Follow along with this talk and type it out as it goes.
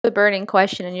The burning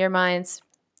question in your minds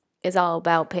is all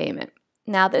about payment.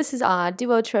 Now, this is on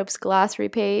Duotrope's glossary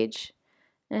page,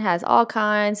 and it has all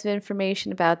kinds of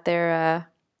information about their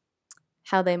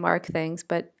how they mark things.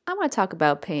 But I want to talk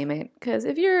about payment because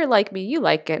if you're like me, you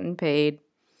like getting paid.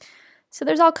 So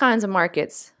there's all kinds of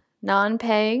markets.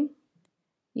 Non-paying,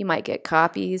 you might get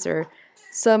copies or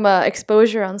some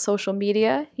exposure on social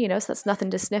media. So that's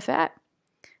nothing to sniff at.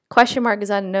 Question mark is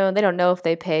unknown. They don't know if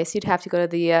they pay, so you'd have to go to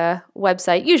the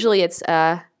website. Usually it's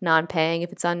non-paying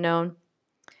if it's unknown.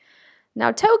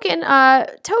 Now token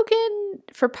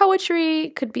for poetry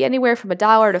could be anywhere from $1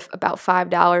 to about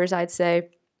 $5, I'd say.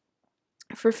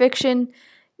 For fiction,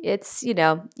 it's, you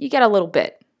get a little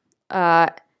bit.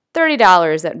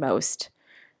 $30 at most,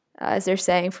 as they're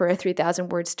saying for a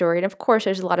 3,000-word story. And of course,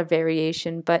 there's a lot of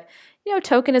variation, but,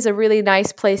 token is a really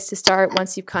nice place to start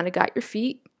once you've kind of got your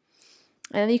feet.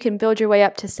 And then you can build your way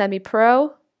up to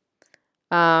semi-pro.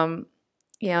 It's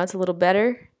a little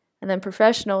better. And then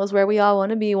professional is where we all want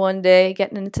to be one day,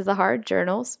 getting into the hard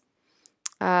journals.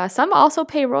 Some also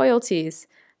pay royalties,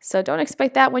 so don't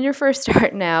expect that when you're first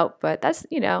starting out. But that's,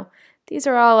 these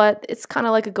are all, it's kind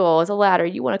of like a goal. It's a ladder.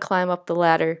 You want to climb up the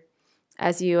ladder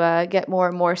as you get more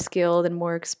and more skilled and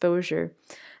more exposure.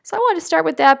 So I wanted to start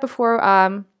with that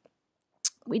before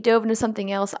we dove into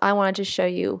something else. I wanted to show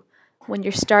you when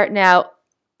you're starting out,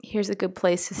 here's a good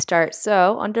place to start.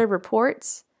 So under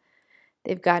reports,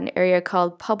 they've got an area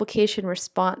called publication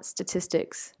response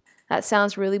statistics. That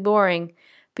sounds really boring,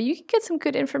 but you can get some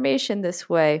good information this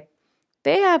way.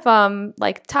 They have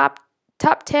like top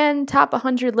 10, top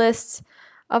 100 lists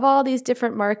of all these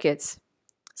different markets.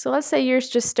 So let's say you're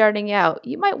just starting out.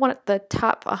 You might want the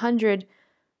top 100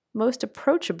 most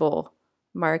approachable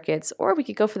markets, or we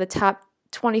could go for the top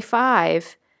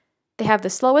 25. They have the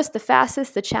slowest, the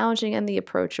fastest, the challenging, and the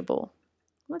approachable.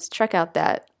 Let's check out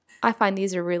that. I find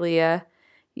these are really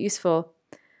useful.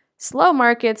 Slow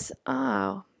markets,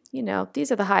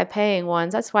 these are the high-paying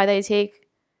ones. That's why they take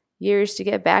years to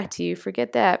get back to you.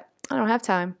 Forget that. I don't have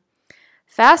time.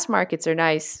 Fast markets are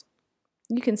nice.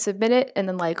 You can submit it, and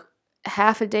then like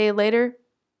half a day later,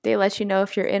 they let you know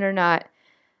if you're in or not.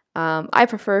 I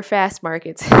prefer fast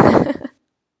markets.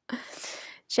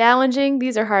 Challenging,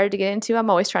 these are hard to get into. I'm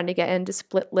always trying to get into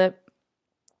split lip.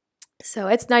 So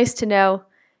it's nice to know,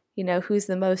 who's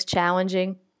the most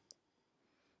challenging.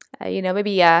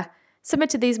 Maybe submit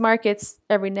to these markets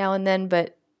every now and then,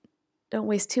 but don't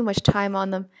waste too much time on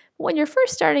them. But when you're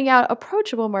first starting out,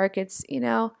 approachable markets,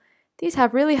 these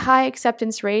have really high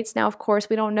acceptance rates. Now, of course,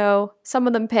 we don't know. Some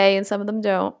of them pay and some of them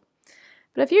don't.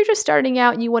 But if you're just starting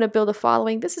out and you want to build a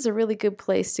following, this is a really good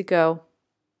place to go.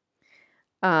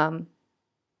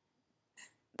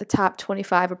 The top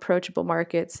 25 approachable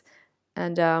markets,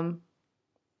 and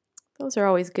those are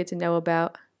always good to know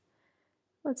about.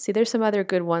 Let's see, there's some other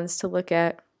good ones to look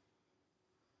at.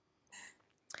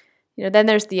 Then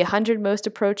there's the 100 most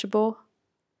approachable,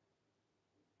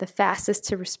 the fastest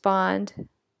to respond.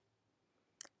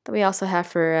 Then we also have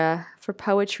for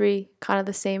poetry, kind of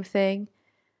the same thing.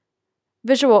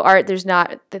 Visual art, there's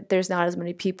not as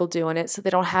many people doing it, so they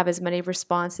don't have as many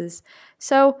responses.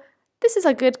 So this is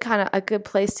a good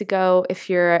place to go if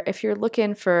you're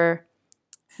looking for,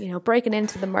 breaking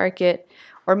into the market,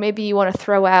 or maybe you want to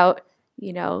throw out,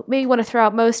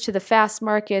 most to the fast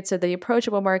markets or the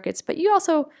approachable markets, but you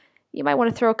might want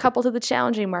to throw a couple to the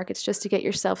challenging markets just to get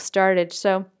yourself started.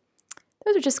 So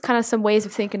those are just kind of some ways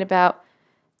of thinking about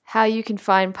how you can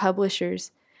find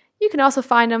publishers. You can also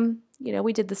find them,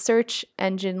 we did the search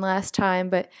engine last time,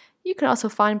 but you can also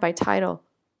find by title.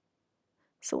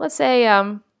 So let's say,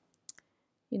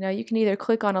 you can either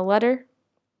click on a letter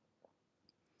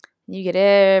and you get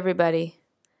everybody.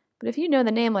 But if you know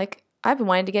the name, like I've been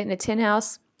wanting to get into Tin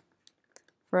House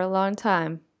for a long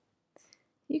time,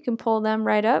 you can pull them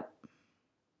right up.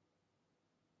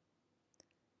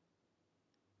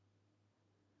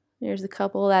 There's a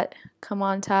couple that come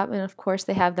on top, and of course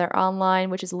they have their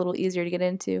online, which is a little easier to get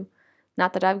into.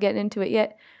 Not that I've gotten into it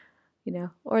yet,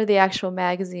 or the actual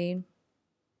magazine.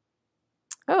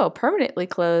 Oh, permanently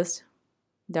closed.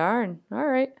 Darn. All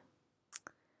right.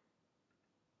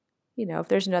 If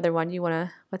there's another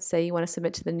one let's say you want to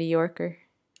submit to the New Yorker.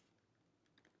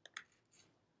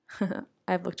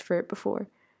 I've looked for it before.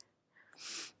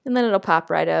 And then it'll pop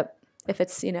right up if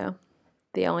it's,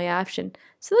 the only option.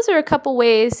 So those are a couple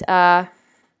ways to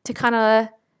kind of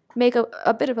make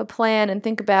a bit of a plan and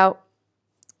think about,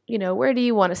 where do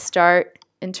you want to start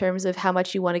in terms of how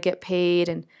much you want to get paid,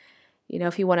 and,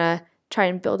 if you want to try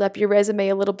and build up your resume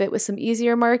a little bit with some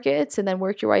easier markets and then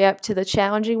work your way up to the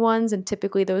challenging ones, and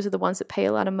typically those are the ones that pay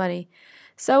a lot of money.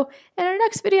 So in our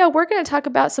next video, we're going to talk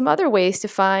about some other ways to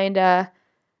find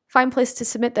find place to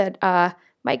submit that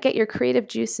might get your creative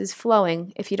juices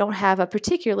flowing if you don't have a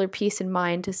particular piece in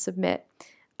mind to submit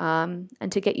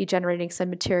and to get you generating some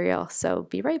material. So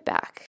be right back.